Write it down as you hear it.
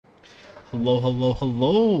Hello, hello,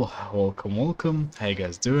 hello. Welcome, welcome. How you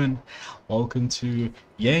guys doing? Welcome to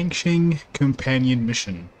Yanqing Companion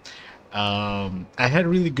Mission. I had a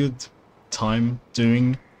really good time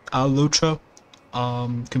doing Lotra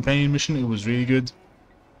Companion Mission. It was really good.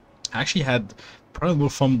 I actually had probably more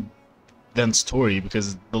fun than story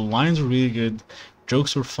because the lines were really good,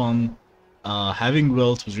 jokes were fun, having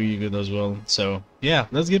Welt was really good as well. So yeah,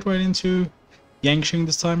 let's get right into Yanqing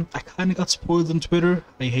this time. I kind of got spoiled on Twitter.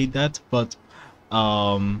 I hate that, but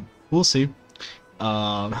we'll see.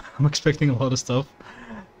 I'm expecting a lot of stuff,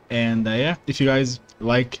 and yeah, if you guys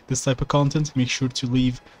like this type of content, make sure to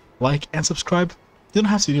leave like and subscribe. You don't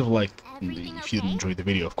have to leave a like Everything if you okay? enjoy the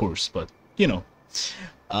video, of course, but you know,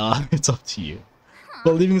 it's up to you. Huh.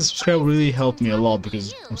 But leaving a subscribe Why is really Deacon helped me a lot talking to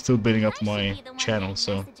because you? I'm still building up I should my be the one channel, getting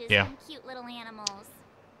so messages yeah. from cute little animals.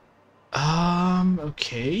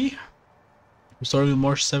 Okay. We're starting on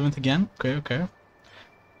March 7th again. Okay, okay.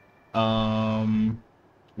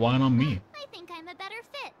 Why not me? I think I'm a better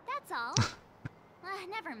fit, that's all.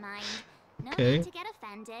 Never mind. No need Okay. to get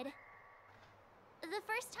offended. The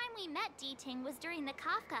first time we met Deating was during the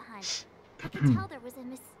Kafka hunt. I could tell there was a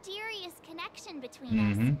mysterious connection between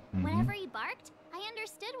us. Whenever he barked, I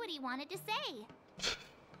understood what he wanted to say.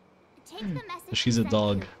 Take the message She's he a sent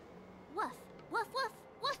dog. you. Woof, woof, woof,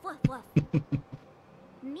 woof, woof, woof.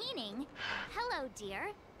 Meaning, hello,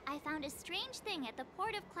 dear. I found a strange thing at the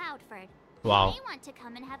port of Cloudford. Wow. You may want to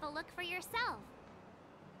come and have a look for yourself.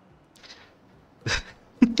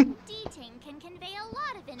 Deating can convey a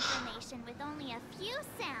lot of information with only a few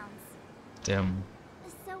sounds. Damn.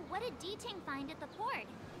 So what did Deating find at the port?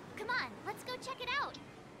 Come on, let's go check it out.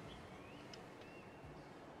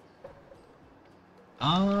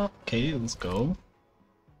 Okay, let's go.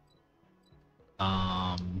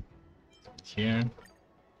 Here.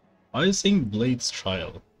 Why is it saying Blade's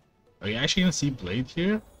trial? Are you actually gonna see Blade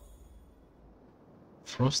here?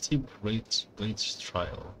 Frosty Blade's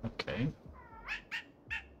trial. Okay.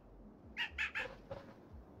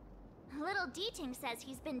 Little Deating says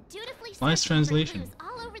he's been dutifully Nice searching for translation. clues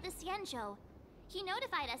all over the Xianzhou. He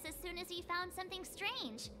notified us as soon as he found something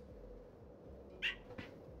strange.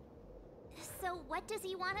 So what does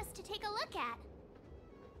he want us to take a look at?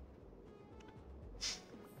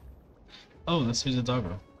 Oh, that's here's the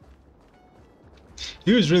doggo.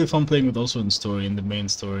 He was really fun playing with also in the story, in the main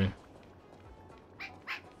story.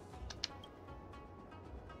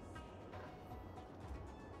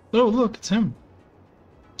 Oh, look, it's him.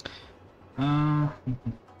 This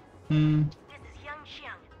is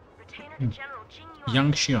Yanqing, retainer to General Jingliu.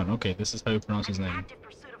 Yanqing. Okay, this is how you pronounce his I'm in name. active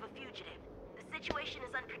pursuit of a fugitive. The situation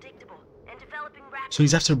is unpredictable and developing rapidly. So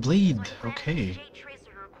he's after Blade. So I planted Okay. a Jade tracer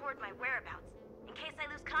to record my whereabouts in case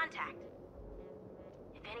I lose contact.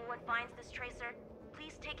 If anyone finds this tracer,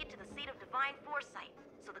 please take it to the seat of divine foresight,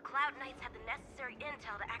 so the Cloud Knights have the necessary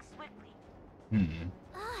intel to act swiftly.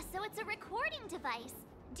 Ah, so it's a recording device.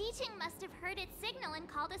 Deating must have heard its signal and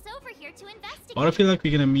called us over here to investigate. But I feel like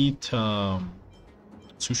we're gonna meet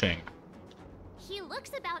Sushang. He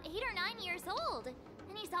looks about 8 or 9 years old,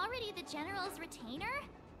 and he's already the General's retainer?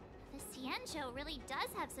 The Xianzhou really does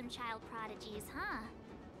have some child prodigies, huh?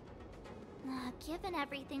 Given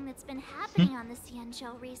everything that's been happening on the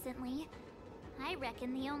Xianzhou recently, I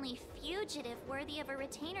reckon the only fugitive worthy of a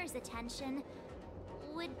retainer's attention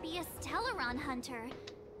would be a Stellaron hunter.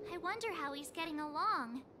 I wonder how he's getting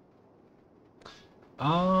along.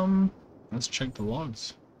 Let's check the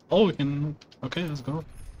logs. Oh, we can. Okay, let's go.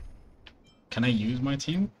 Can I use my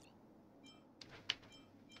team?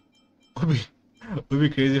 Would be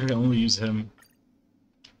crazy if I can only use him.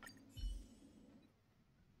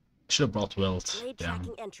 Should have brought Welt. Blade Damn.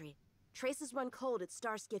 tracking entry. Traces run cold at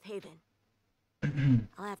Starskiff Haven.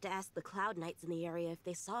 I'll have to ask the Cloud Knights in the area if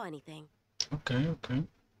they saw anything. Okay, okay.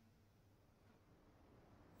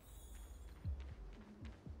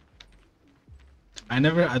 I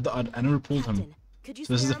never pulled him. Captain, could you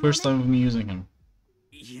So this is the spare a first time moment? of me using him.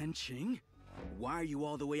 Yanqing? Why are you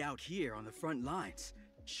all the way out here on the front lines?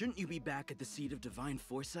 Shouldn't you be back at the seat of divine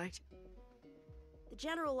foresight? The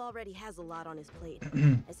General already has a lot on his plate.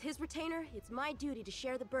 As his retainer, it's my duty to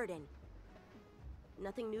share the burden.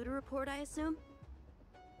 Nothing new to report, I assume?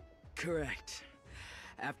 Correct.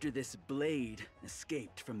 After this Blade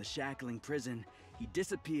escaped from the shackling prison, he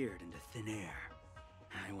disappeared into thin air.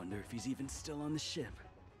 I wonder if he's even still on the ship.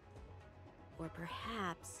 Or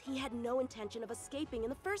perhaps he had no intention of escaping in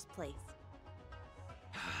the first place.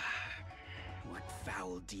 What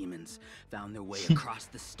foul demons found their way across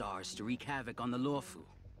the stars to wreak havoc on the Luofu?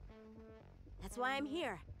 That's why I'm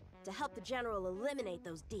here, to help the General eliminate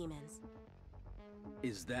those demons.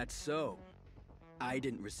 Is that so? I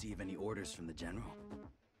didn't receive any orders from the General.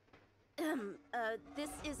 This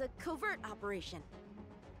is a covert operation.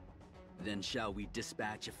 Then shall we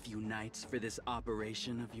dispatch a few knights for this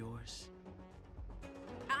operation of yours?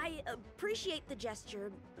 I appreciate the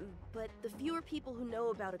gesture, but the fewer people who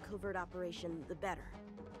know about a covert operation, the better.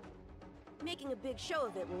 Making a big show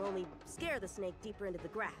of it will only scare the snake deeper into the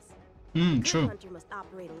grass. The True. hunter must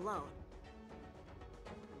operate alone.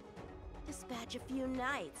 Dispatch a few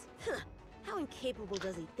knights. Huh. How incapable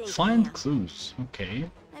does he think I Find am? clues. Okay.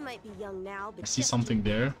 I might be young now, but I see just something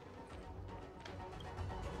there.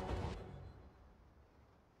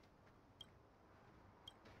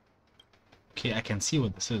 Okay, I can see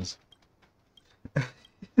what this is.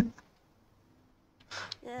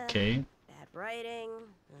 Okay. Bad writing.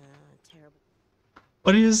 Terrible.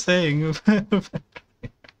 What are you saying?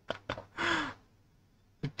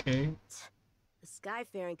 Okay. The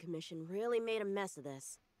Skyfaring Commission really made a mess of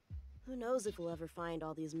this. Who knows if we'll ever find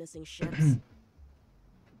all these missing ships? I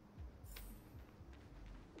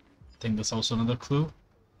think that's also another clue.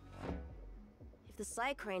 If the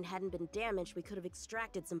Psy Crane hadn't been damaged, we could have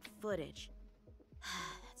extracted some footage.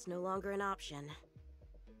 That's no longer an option.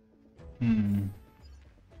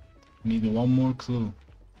 Need one more clue.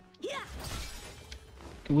 Yeah.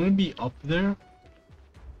 Would it be up there?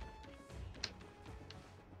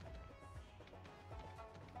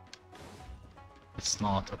 It's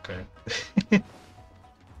not, okay.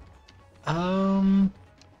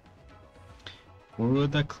 Where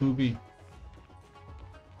would that clue be?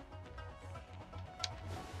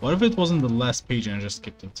 What if it wasn't the last page and I just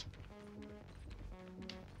skipped it?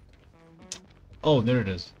 Oh, there it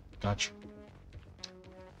is. Gotcha.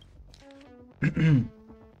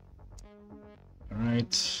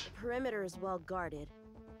 Alright. The perimeter is well guarded,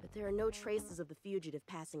 but there are no traces of the fugitive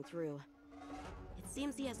passing through. It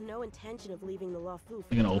seems he has no intention of leaving the Luofu.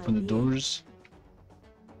 I'm gonna open the doors.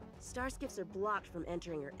 Starskips are blocked from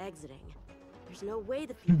entering or exiting. There's no way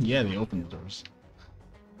the fugitive Yeah, they got opened the through. doors.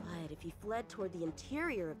 But if he fled toward the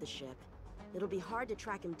interior of the ship, it'll be hard to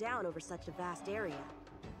track him down over such a vast area.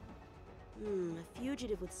 A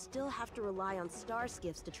fugitive would still have to rely on star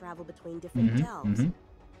skiffs to travel between different delves.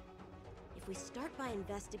 If we start by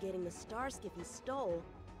investigating the star skiff he stole,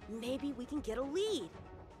 maybe we can get a lead.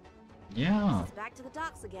 Yeah. It's back to the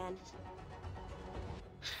docks again.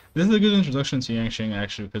 This is a good introduction to Yanqing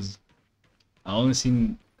actually, because I only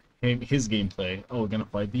seen his gameplay. Oh, we're gonna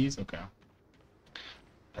fight these? Okay.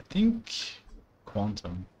 I think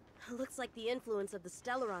Quantum. Looks like the influence of the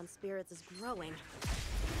Stellaron spirits is growing.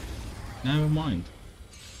 Never mind.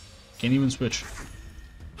 Can't even switch.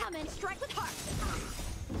 How men strike with heart.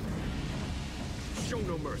 Show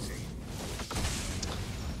no mercy.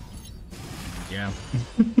 Yeah.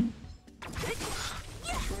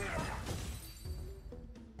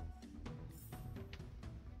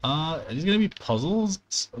 Are these gonna be puzzles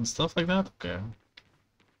and stuff like that? Okay.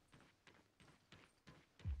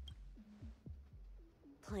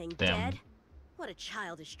 Playing Damn. dead? What a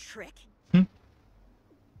childish trick.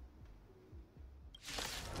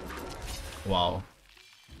 Wow.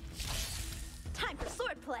 Time for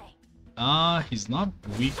swordplay. He's not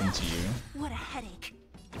weakened to you. What a headache.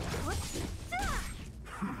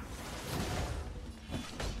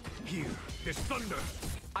 Here, there's thunder.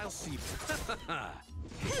 I'll see.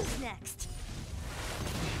 Who's next?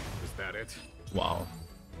 Is that it? Wow.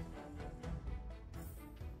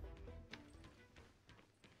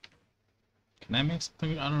 Can I make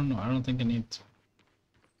something? I don't know. I don't think I need to.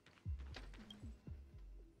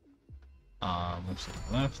 Move to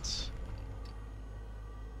the left.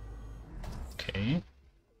 Okay.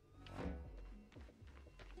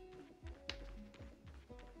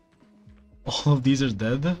 All of these are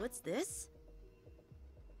dead? What's this?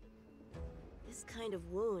 This kind of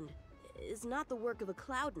wound is not the work of a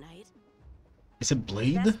Cloud Knight. Is it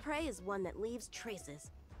blade? Best prey is one that leaves traces.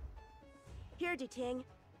 Here, Ting.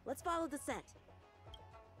 Let's follow the scent.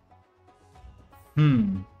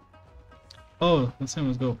 Oh, let's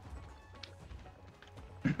go.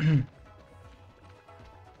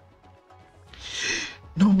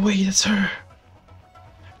 No way, that's her!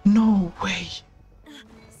 No way!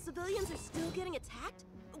 Civilians are still getting attacked?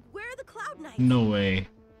 Where are the Cloud Knights? No way.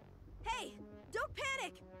 Hey, don't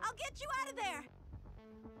panic! I'll get you out of there!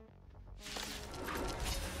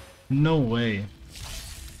 No way.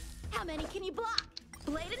 How many can you block?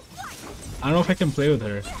 Blade and flight! I don't know if I can play with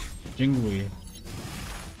her. Jingliu.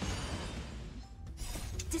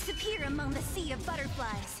 Disappear among the sea of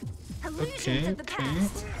butterflies. Illusions Okay, of the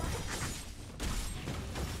past.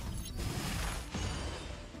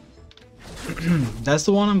 That's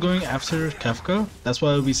the one I'm going after Kafka. That's what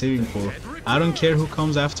I'll be saving for. I don't care who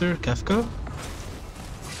comes after Kafka.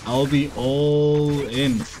 I'll be all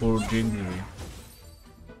in for Jingliu.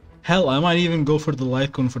 Hell, I might even go for the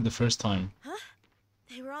light cone for the first time. Huh?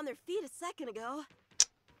 They were on their feet a second ago.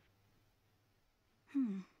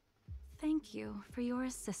 Thank you for your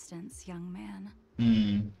assistance, young man.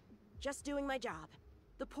 Just doing my job.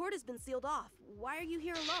 The port has been sealed off. Why are you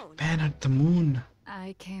here alone? Man at the moon.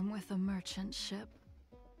 I came with a merchant ship.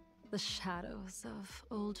 The shadows of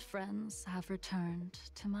old friends have returned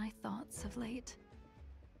to my thoughts of late.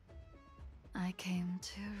 I came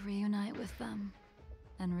to reunite with them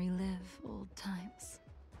and relive old times.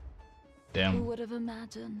 Who Damn. would have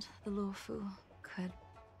imagined the Luofu could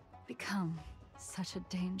become such a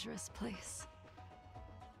dangerous place?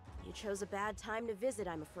 You chose a bad time to visit,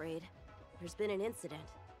 I'm afraid. There's been an incident.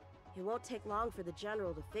 It won't take long for the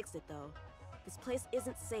General to fix it, though. This place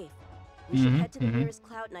isn't safe. We should head to the nearest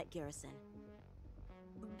Cloud Knight garrison.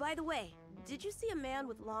 By the way, did you see a man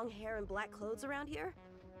with long hair and black clothes around here?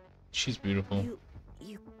 She's beautiful.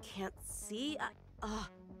 You can't see?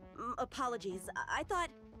 Apologies. I thought...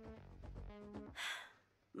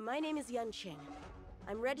 My name is Yanqing.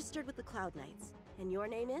 I'm registered with the Cloud Knights. And your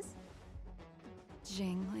name is?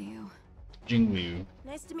 Jingliu. Jingliu.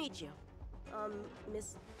 Nice to meet you.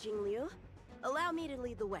 Miss Jingliu? Allow me to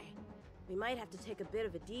lead the way. We might have to take a bit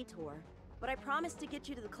of a detour, but I promise to get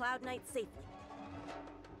you to the Cloud Knight safely.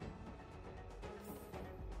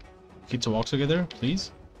 Get to walk together,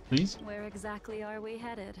 please? Please? Where exactly are we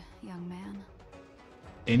headed, young man?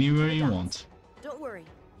 Anywhere you want. Don't worry,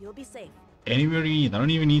 you'll be safe. Anywhere you need. I don't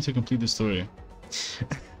even need to complete the story.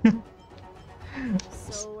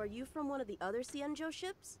 So, are you from one of the other Xianzhou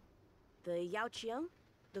ships? The Yaoqiang?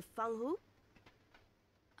 The Fanghu?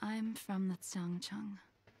 I'm from the Xiangcheng.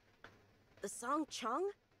 The Songcheng?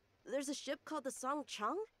 There's a ship called the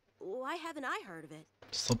Songcheng? Why haven't I heard of it?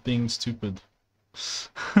 Stop being stupid.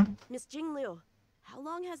 Miss Jingliu, how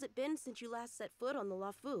long has it been since you last set foot on the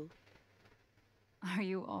Luofu? Are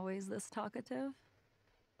you always this talkative?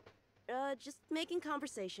 Just making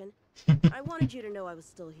conversation. I wanted you to know I was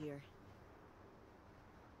still here.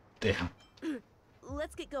 Damn.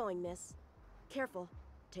 Let's get going, miss. Careful.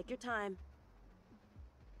 Take your time.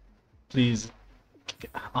 Please.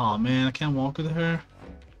 Oh man, I can't walk with her.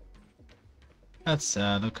 That's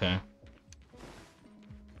sad, okay.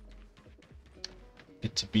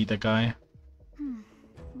 Get to be the guy.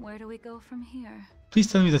 Where do we go from here?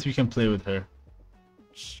 Please tell me that we can play with her.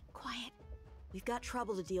 Shh, quiet. We've got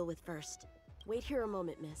trouble to deal with first. Wait here a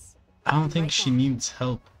moment, miss. I don't think Right she back. needs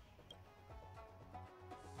help.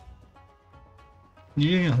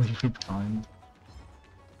 You're gonna leave her behind.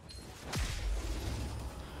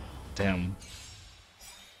 Damn.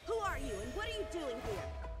 Who are you and what are you doing here?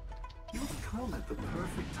 You've come at the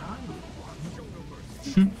perfect time, little one.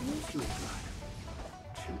 Use your blood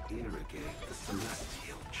to irrigate the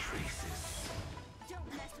celestial traces.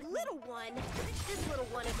 Little one? This little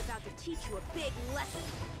one is about to teach you a big lesson.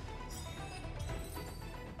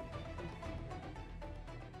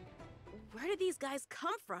 Where did these guys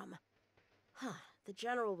come from? Huh, the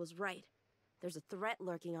General was right. There's a threat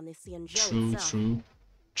lurking on the Xianzhou True, itself. true.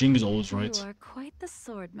 Jing is always right. You are quite the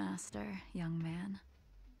sword master, young man.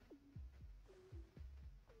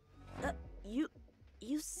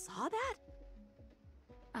 You saw that?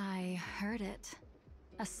 I heard it.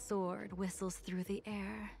 A sword whistles through the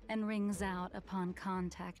air and rings out upon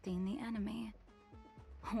contacting the enemy.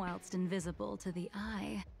 Whilst invisible to the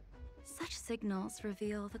eye, such signals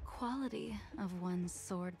reveal the quality of one's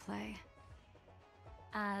swordplay.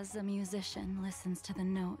 As a musician listens to the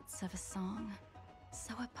notes of a song,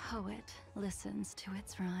 so a poet listens to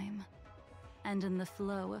its rhyme. And in the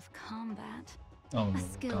flow of combat, Oh a my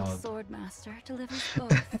skilled god. swordmaster delivers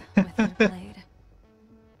both with their blade.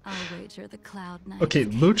 I'll wager the Cloud Knight. Okay,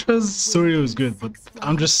 Lucha's story was good, but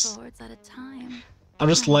I'm just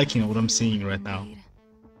liking what I'm seeing right now.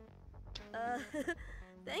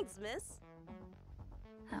 Thanks, miss.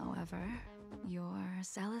 However, your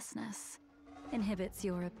zealousness inhibits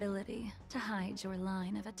your ability to hide your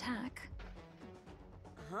line of attack,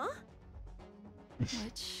 Huh?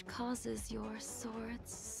 which causes your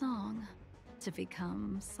sword's song to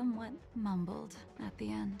become somewhat mumbled at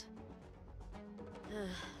the end.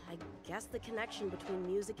 I guess the connection between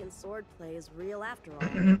music and swordplay is real after all.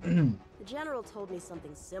 The General told me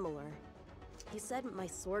something similar. He said my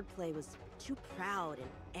swordplay was too proud and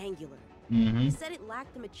angular. He said it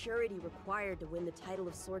lacked the maturity required to win the title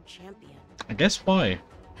of Sword Champion. I guess why.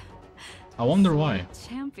 I wonder why.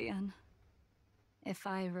 Champion. If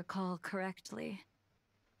I recall correctly,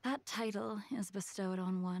 that title is bestowed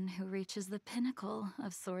on one who reaches the pinnacle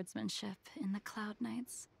of swordsmanship in the Cloud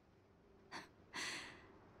Knights.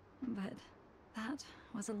 But That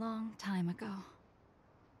was a long time ago.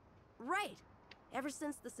 Right. Ever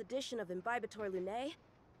since the sedition of Imbibitor Lunae,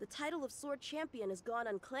 the title of Sword Champion has gone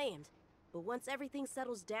unclaimed. But once everything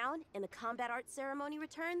settles down and the combat art ceremony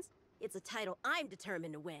returns, it's a title I'm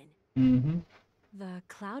determined to win. Mm-hmm. The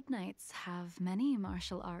Cloud Knights have many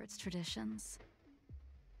martial arts traditions.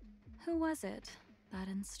 Who was it that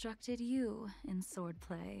instructed you in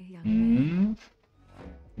swordplay, young man?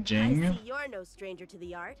 I Jingliu. see you're no stranger to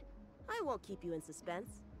the art. I won't keep you in suspense.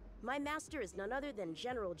 My master is none other than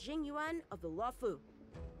General Jingliu of the Luofu.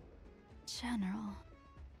 General.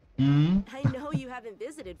 I know you haven't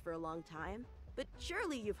visited for a long time, but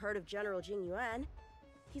surely you've heard of General Jingliu.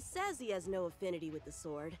 He says he has no affinity with the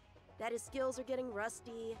sword, that his skills are getting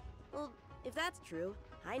rusty. Well, if that's true,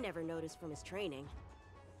 I never noticed from his training.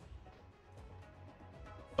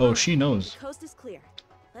 Oh, she knows. The coast is clear.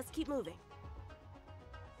 Let's keep moving.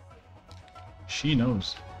 She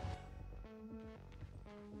knows.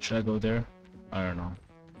 Should I go there? I don't know.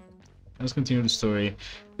 Let's continue the story.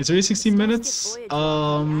 It's already 16 minutes.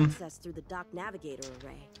 Access through the dock navigator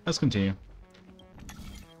array. Let's continue.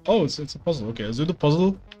 Oh, it's a puzzle. Okay, let's do the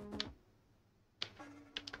puzzle.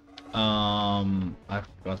 I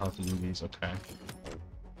forgot how to do these. Okay.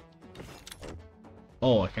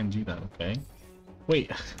 Oh, I can do that. Okay.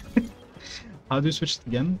 Wait. How do you switch it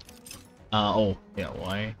again? Oh, yeah,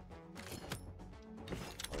 why?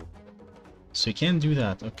 So you can't do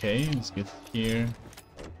that. Okay, let's get here.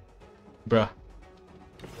 Bruh.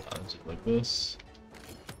 Let's do it like this.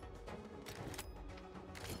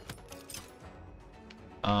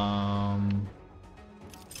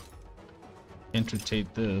 Can't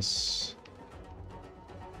rotate this.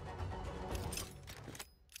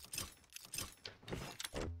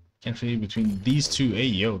 Can't rotate between these two. Hey,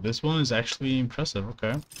 yo, this one is actually impressive.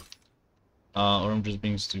 Okay. Or I'm just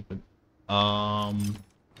being stupid.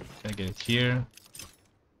 Can I get it here?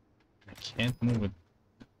 I can't move it.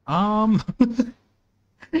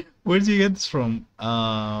 Where did you get this from?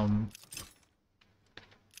 And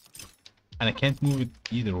I can't move it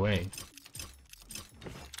either way.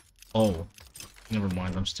 Oh, never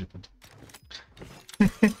mind. I'm stupid.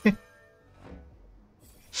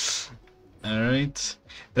 Alright,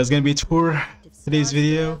 that's gonna be it for today's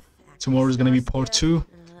video. Tomorrow is gonna be part 2.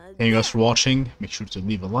 Thank you guys for watching. Make sure to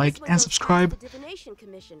leave a like and subscribe.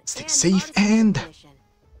 Stay safe and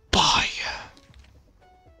bye.